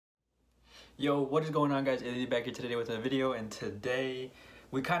Yo, what is going on, guys? Illy back here today with a video, and today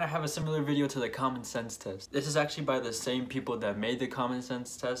we kind of have a similar video to the common sense test. This is actually by the same people that made the common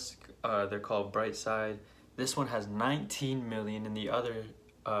sense test. They're called Brightside. This one has 19 million, and the other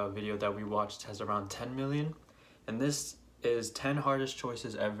video that we watched has around 10 million. And this is 10 hardest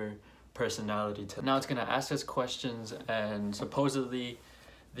choices ever personality test. Now it's gonna ask us questions, and supposedly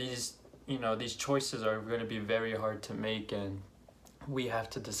these choices are gonna be very hard to make, and we have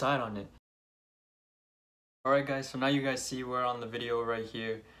to decide on it. Alright guys, so now you guys see we're on the video right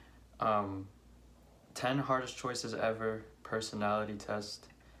here. 10 hardest choices ever personality test.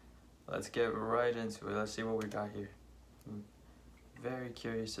 Let's get right into it. Let's see what we got here. I'm very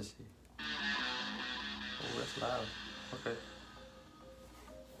curious to see. Oh, that's loud. Okay.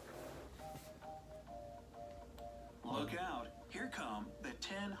 Look out. Here come the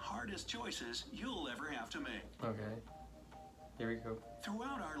 10 hardest choices you'll ever have to make. Okay. Here we go.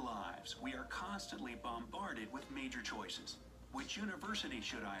 Throughout our lives, we are constantly bombarded with major choices. Which university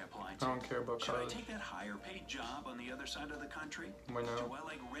should I apply to? I don't care about Should college. I take that higher paid job on the other side of the country? Why not? Do I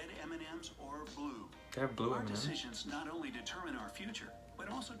like red M&Ms or blue? They have blue Our M&Ms. decisions not only determine our future, but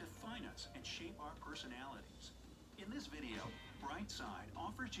also define us and shape our personalities. In this video, Brightside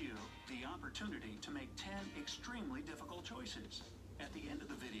offers you the opportunity to make 10 extremely difficult choices. At the end of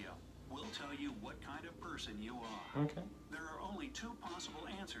the video, we'll tell you what kind of person you are. Okay. There are only 2 possible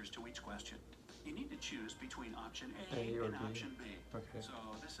answers to each question. You need to choose between option A or and B. option B. Okay. So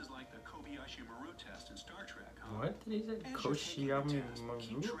this is like the Kobayashi Maru test in Star Trek, huh? What did he say? As you're taking the Kobayashi test, Maru?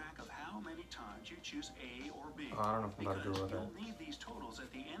 keep track of how many times you choose A or B. Oh, I don't know if I'm about to do Because all that. you'll need these totals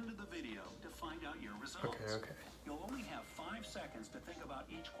at the end of the video to find out your results. Okay. You'll only have 5 seconds to think about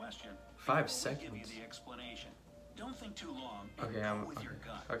each question. 5 before we give you seconds? the explanation. Don't think too long and Okay, go with your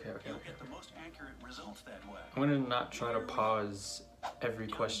gut. okay. You'll get the most accurate results that way. I'm gonna not try to pause every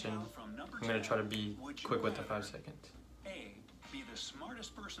question. I'm gonna try to be quick with the 5 seconds. A, be the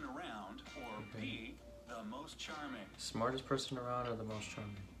smartest person around, or B, the most charming. Smartest person around or the most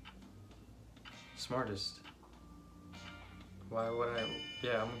charming? Smartest. Why would I?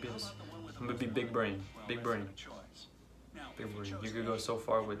 Yeah, I'm gonna be big brain. Big brain. Big brain. You could go so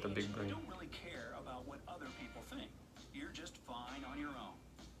far with the big brain. You don't really care about what other people think. You're just fine on your own.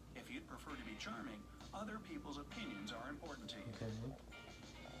 If you'd prefer to be charming, other people's opinions are important to you. Okay.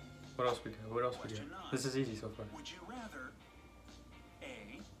 What else we got? Question 9. This is easy so far. Would you rather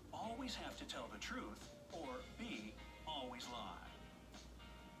A, always have to tell the truth, or B, always lie?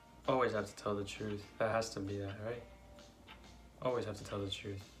 Always have to tell the truth. That has to be that, right? Always have to tell the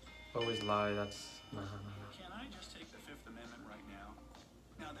truth. Always lie. That's nah. Can I just take the Fifth Amendment right now?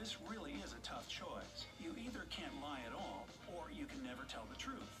 Now this really is a tough choice. You either can't lie at all, or you can never tell the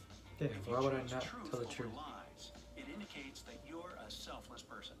truth. Yeah, If you why would I choose not truth tell the over truth? lies, it indicates that you're a selfless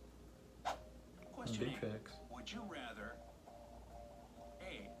person. Question Big 8. facts. Would you rather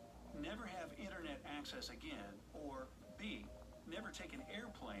A, never have internet access again, or B, never take an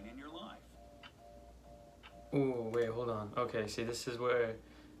airplane in your life? Ooh, wait, hold on. Okay, see, this is where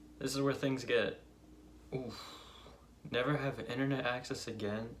things get. Oof. Never have internet access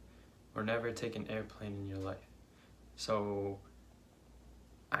again, or never take an airplane in your life. So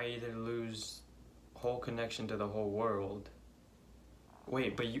I either lose whole connection to the whole world.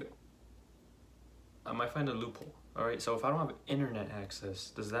 Wait, but I might find a loophole. All right, so if I don't have internet access,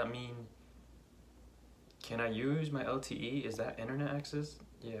 does that mean can I use my LTE? Is that internet access?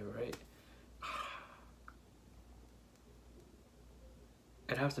 Yeah, right.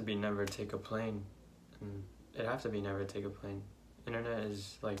 It'd have to be never take a plane. It'd have to be never take a plane. Internet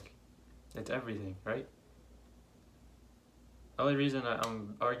is like, it's everything, right? The only reason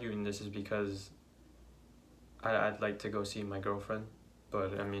I'm arguing this is because I'd like to go see my girlfriend,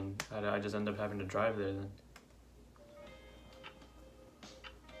 but I mean, I just end up having to drive there then.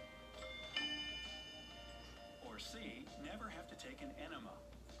 Or C, never have to take an enema.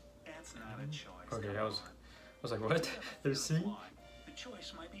 That's not a choice. Okay, I was like, what? There's C? The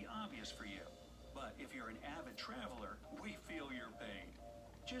choice might be obvious for you, but if you're an avid traveler, we feel your pain.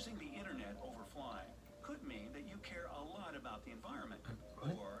 Choosing the internet over flying could mean that you care a lot about the environment,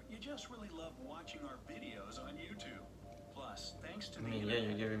 or you just really love watching our videos on YouTube. Plus, thanks to the Yeah, internet,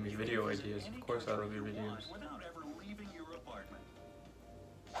 you're giving me you video can visit ideas. any Of course I love country your you want videos. without ever leaving your apartment.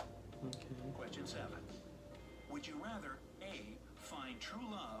 Okay. Question 7. Would you rather A, find true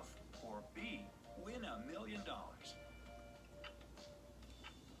love, or B, win $1 million?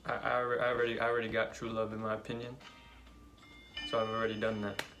 I already got true love in my opinion, so I've already done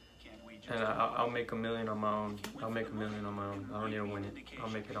that. And I'll make $1 million on my own. I'll make $1 million on my own. I don't need to win it. I'll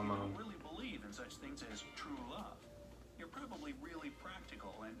make it on my own. You don't really believe in such things as true love. You're probably really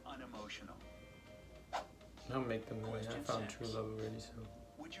practical and unemotional. I'll make them away. I Question found 6. true love already, so.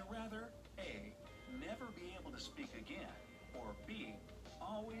 Would you rather A, never be able to speak again, or B,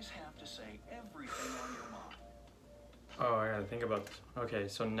 always have to say everything on your mind? Oh, I gotta think about this. Okay,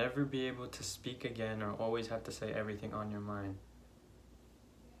 so never be able to speak again or always have to say everything on your mind.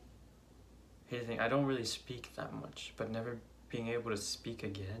 Here's the thing, I don't really speak that much, but never being able to speak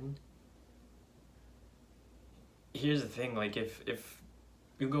again. Here's the thing, like if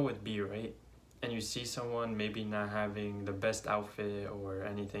you go with B, right? And you see someone maybe not having the best outfit or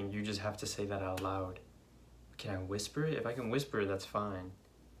anything, you just have to say that out loud. Can I whisper it? If I can whisper it, that's fine.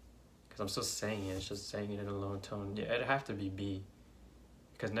 Because I'm still saying it, it's just saying it in a low tone. Yeah, it'd have to be B.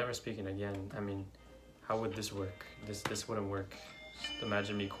 Because never speaking again, I mean, how would this work? This wouldn't work. Just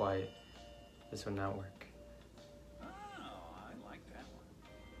imagine me quiet. This would not work. Oh, I like that one.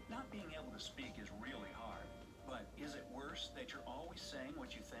 Not being able to speak is really hard, but is it worse that you're always saying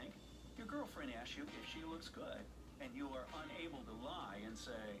what you think? Your girlfriend asks you if she looks good, and you are unable to lie and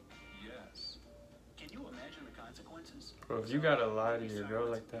say, yes. Can you imagine the consequences? Bro, if you gotta lie to your girl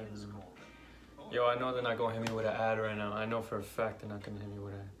like that, yo, I know they're not gonna hit me with an ad right now. I know for a fact they're not gonna hit me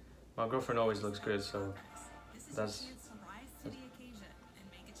with an ad. My girlfriend always looks good, so that's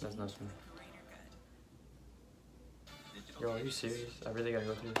nothing. Yo, are you serious? I really gotta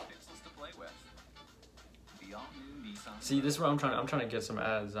go through this. See, this is where I'm trying to get some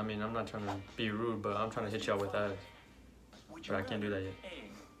ads. I mean, I'm not trying to be rude, but I'm trying to hit y'all with ads. But I can't do that yet.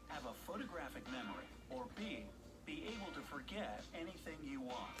 A, have a photographic memory, or B, be able to forget anything you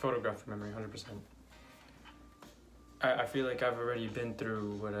want? Photographic memory, 100%. I feel like I've already been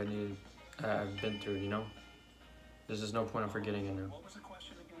through what I need. I've been through, you know? There's just no point in forgetting it now. What was the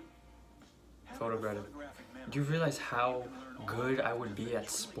question again? Photographic. Do you realize how good I would be at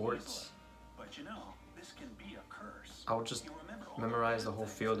sports? But you know, this can be a curse. I would just memorize the whole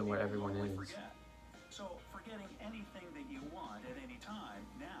field and where everyone is. So forgetting anything that you want at any time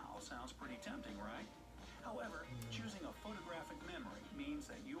now sounds pretty tempting, right? However, choosing a photographic memory means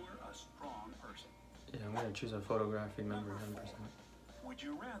that you're a strong person. Yeah, I'm gonna choose a photographic memory, 100%. Would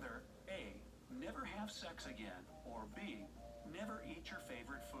you rather A, never have sex again, or B, never eat your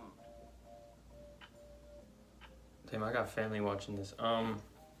favorite food? Damn, I got family watching this.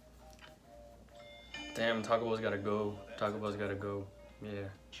 Damn, Taco Bell's gotta go. Taco Bell's gotta go. Yeah.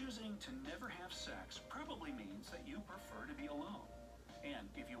 Choosing to never have sex probably means that you prefer to be alone. And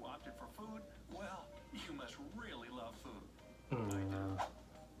if you opted for food, well, you must really love food. No.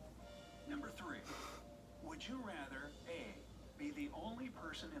 Number 3. Would you rather A, be the only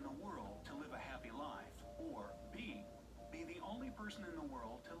person in the world to live a happy life, or B, be the only person in the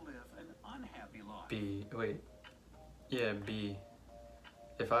world to live an unhappy life? B. Wait. Yeah, B.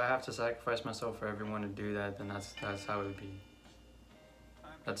 If I have to sacrifice myself for everyone to do that, then that's how it would be.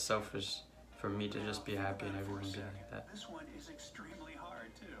 That's selfish for me to just be happy and everyone be like that. This one is extremely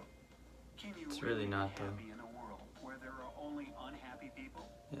hard too. Can you It's really not, be though. happy in a world where there are only unhappy people?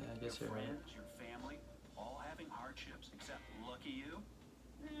 Yeah, I guess Your you're right. friends, your family, all having hardships except lucky you?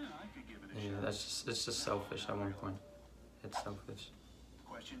 Yeah, I could give it a Yeah, shot. it's just selfish at one point. It's selfish.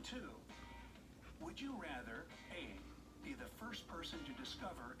 Question 2. Would you rather A, be the first person to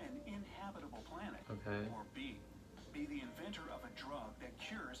discover an inhabitable planet, Okay. or B, be the inventor of a drug that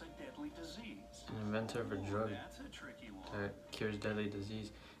cures a deadly disease? An inventor of a Ooh, drug that's a tricky one. that cures deadly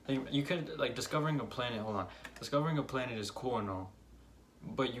disease. You could, like, discovering a planet, hold on. Discovering a planet is cool and all,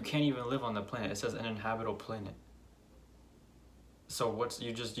 but you can't even live on the planet. It says an inhabitable planet. So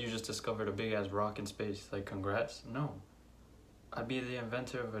you just discovered a big ass rock in space. Like, congrats? No. I'd be the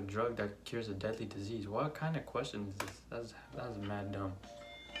inventor of a drug that cures a deadly disease. What kind of question is this? That's mad dumb.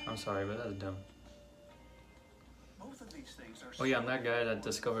 I'm sorry, but that's dumb. Both of these things are Oh yeah, I'm that guy that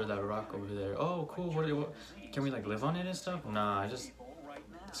discovered that rock over there. Oh cool, what can we like live on it and stuff? Nah, I just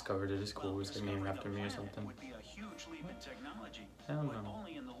discovered it. It's cool. It's like named after me or something. Would be a huge leap in technology, Hell but no.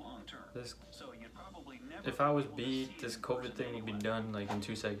 only in the long term. This, So you'd probably never if I was be able to B, see this in COVID person thing would be anyway. done like in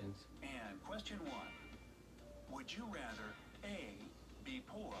 2 seconds. And question 1. Would you rather A, be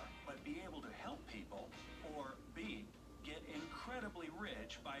poor but be able to help people, or B, get incredibly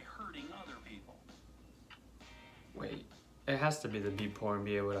rich by hurting other people? Wait, it has to be the be poor and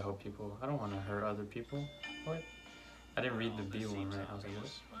be able to help people. I don't want to hurt other people. What? I didn't read the B This one seems right. I was like, what?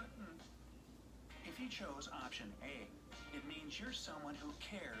 obvious, but, if you chose option A, it means you're someone who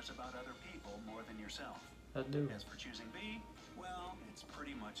cares about other people more than yourself. I do. As for choosing B, well, it's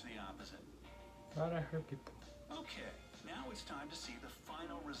pretty much the opposite. Why'd I hurt people? Okay, now it's time to see the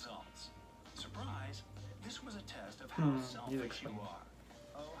final results. Surprise, this was a test of how you look selfish you funny. are.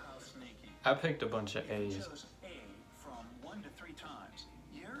 Oh, how sneaky. I picked a bunch of If you A's. chose A from 1 to 3 times,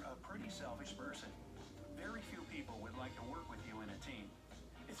 you're a pretty selfish person. Very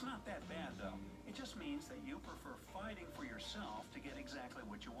It's not that bad, though. It just means that you prefer fighting for yourself to get exactly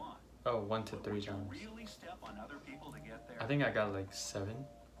what you want. Oh, 1 to 3 Would you times. really step on other people to get there? I think I got like 7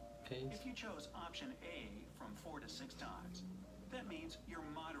 A's. If you chose option A from 4 to 6 times, that means you're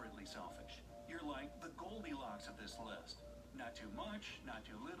moderately selfish. You're like the Goldilocks of this list. Not too much, not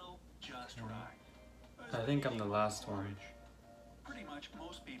too little, just right. I think I'm the last one. Pretty much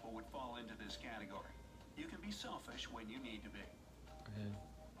most people would fall into this category. You can be selfish when you need to be. Okay.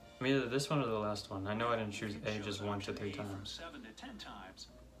 I'm either this one or the last one. I know I didn't choose If you A chose just 1 to option 3 A From times. 7 to 10 times,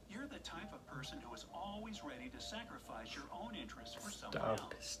 you're the type of person who is always ready to sacrifice your own interests for someone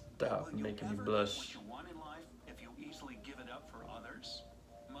else. Stop Will you making me ever blush. get what you want in life if you easily give it up for others?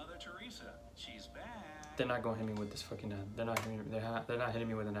 Mother Teresa, she's back. They're not gonna hit me with this fucking ad. They're not hitting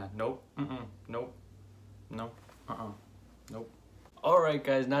me with an ad. Nope. Nope. No. Nope. Alright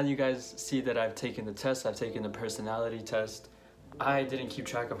guys, now you guys see that I've taken the test. I've taken the personality test. I didn't keep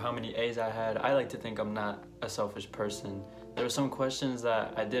track of how many A's I had. I like to think I'm not a selfish person. There were some questions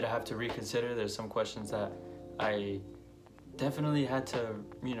that I did have to reconsider. There's some questions that I definitely had to,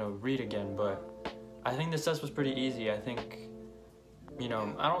 read again. But I think this test was pretty easy. I think, I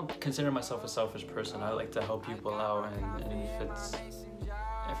don't consider myself a selfish person. I like to help people out, and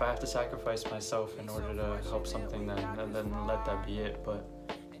if I have to sacrifice myself in order to help something, then let that be it. But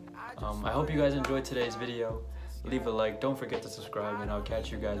I hope you guys enjoyed today's video. Leave a like, don't forget to subscribe, and I'll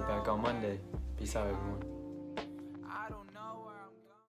catch you guys back on Monday. Peace out, everyone.